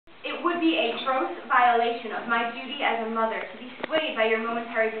It would be a gross violation of my duty as a mother to be swayed by your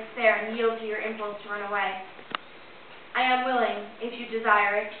momentary despair and yield to your impulse to run away. I am willing, if you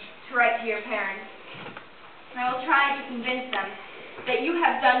desire it, to write to your parents. I will try to convince them that you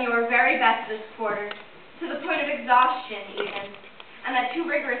have done your very best this quarter, to the point of exhaustion even, and that too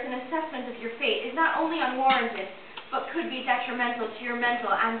rigorous an assessment of your fate is not only unwarranted, but could be detrimental to your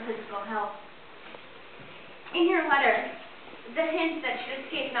mental and physical health. In your letter, the hint that should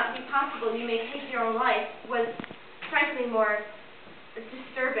escape not be possible you may take your own life was, frankly, more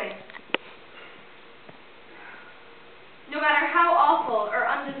disturbing. No matter how awful or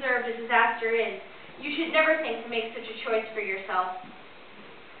undeserved a disaster is, you should never think to make such a choice for yourself.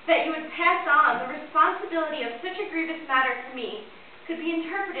 That you would pass on the responsibility of such a grievous matter to me could be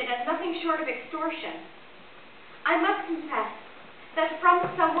interpreted as nothing short of extortion. I must confess that from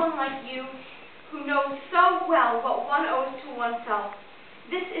someone like you, who knows so well what one owes to oneself,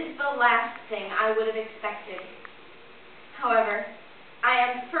 this is the last thing I would have expected. However, I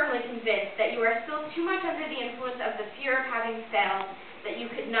am firmly convinced that you are still too much under the influence of the fear of having failed, that you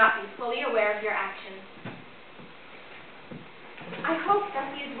could not be fully aware of your actions. I hope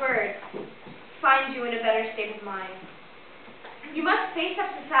that these words find you in a better state of mind. You must face up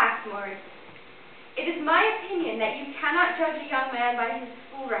to facts, Moritz. It is my opinion that you cannot judge a young man by his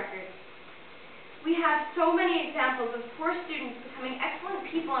school record. We have so many examples of poor students becoming excellent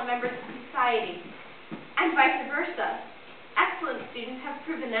people and members of society, and vice versa. Excellent students have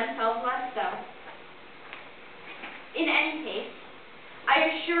proven themselves less so. In any case, I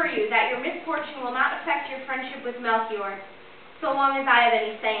assure you that your misfortune will not affect your friendship with Melchior, so long as I have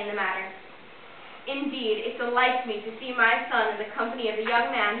any say in the matter. Indeed, it delights me to see my son in the company of a young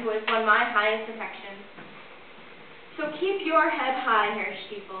man who has won my highest affections. So keep your head high, Herr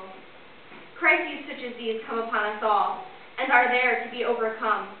Stiefel. Crises such as these come upon us all, and are there to be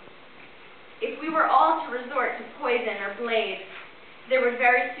overcome. If we were all to resort to poison or blades, there would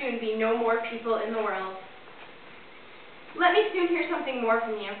very soon be no more people in the world. Let me soon hear something more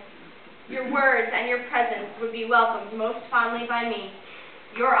from you. Your words and your presence would be welcomed most fondly by me,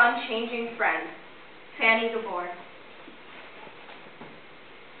 your unchanging friend, Fanny Gabor.